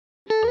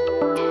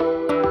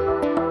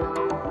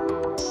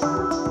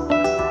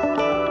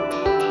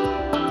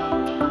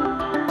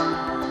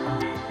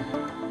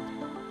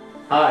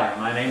Hi,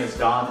 my name is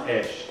Don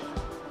Esch.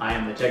 I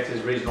am the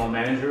Texas Regional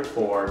Manager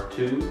for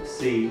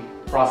 2CPUSA.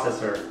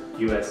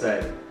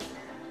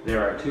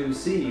 There are 2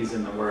 C's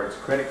in the words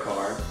credit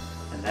card,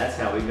 and that's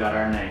how we got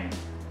our name.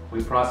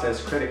 We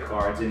process credit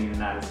cards in the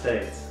United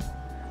States.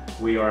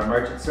 We are a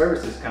merchant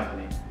services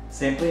company,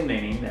 simply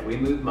meaning that we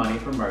move money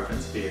from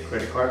merchants via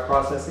credit card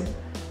processing,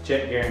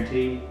 check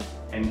guarantee,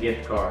 and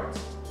gift cards.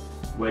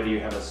 Whether you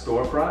have a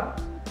storefront,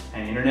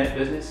 an internet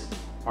business,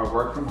 or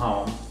work from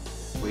home,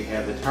 we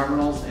have the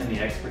terminals and the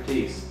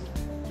expertise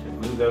to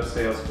move those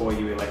sales for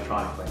you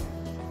electronically.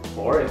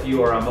 Or if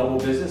you are a mobile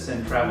business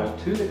and travel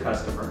to the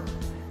customer,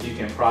 you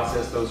can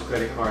process those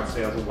credit card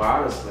sales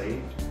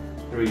wirelessly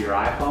through your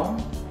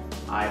iPhone,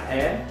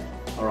 iPad,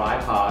 or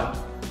iPod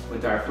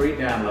with our free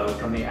download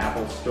from the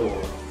Apple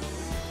Store.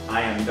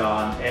 I am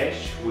Don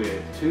Esch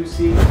with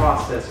 2C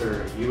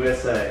Processor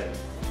USA.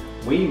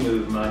 We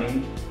move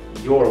money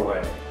your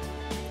way.